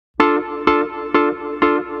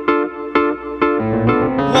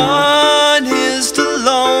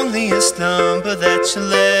loneliest number that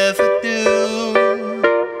you'll ever do.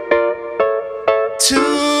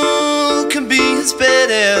 Two can be as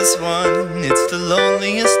bad as one. It's the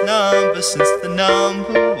loneliest number since the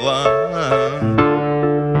number one.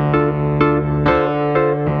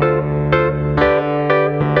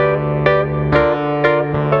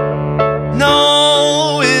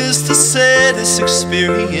 No is the saddest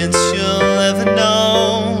experience you'll ever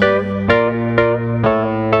know.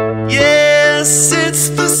 Yes, it's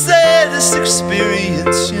the saddest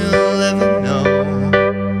experience you'll ever know.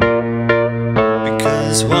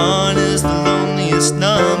 Because one is the loneliest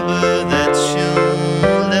number that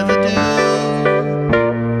you'll ever do.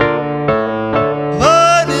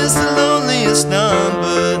 One is the loneliest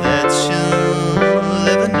number that you'll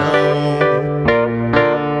ever know.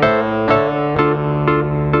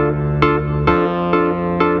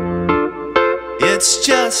 It's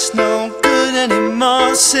just no good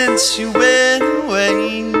anymore since you went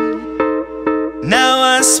away. Now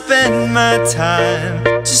I spend my time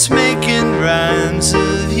just making rhymes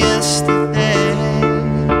of yesterday.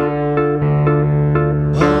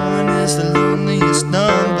 One is the loneliest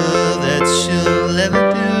number that you'll ever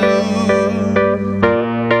do.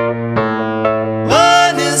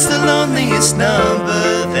 One is the loneliest number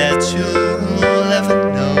that you'll ever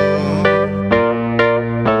know.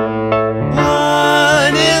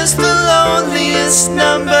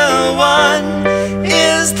 Number one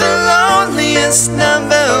is the loneliest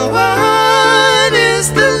number. One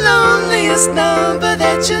is the loneliest number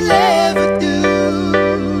that you'll ever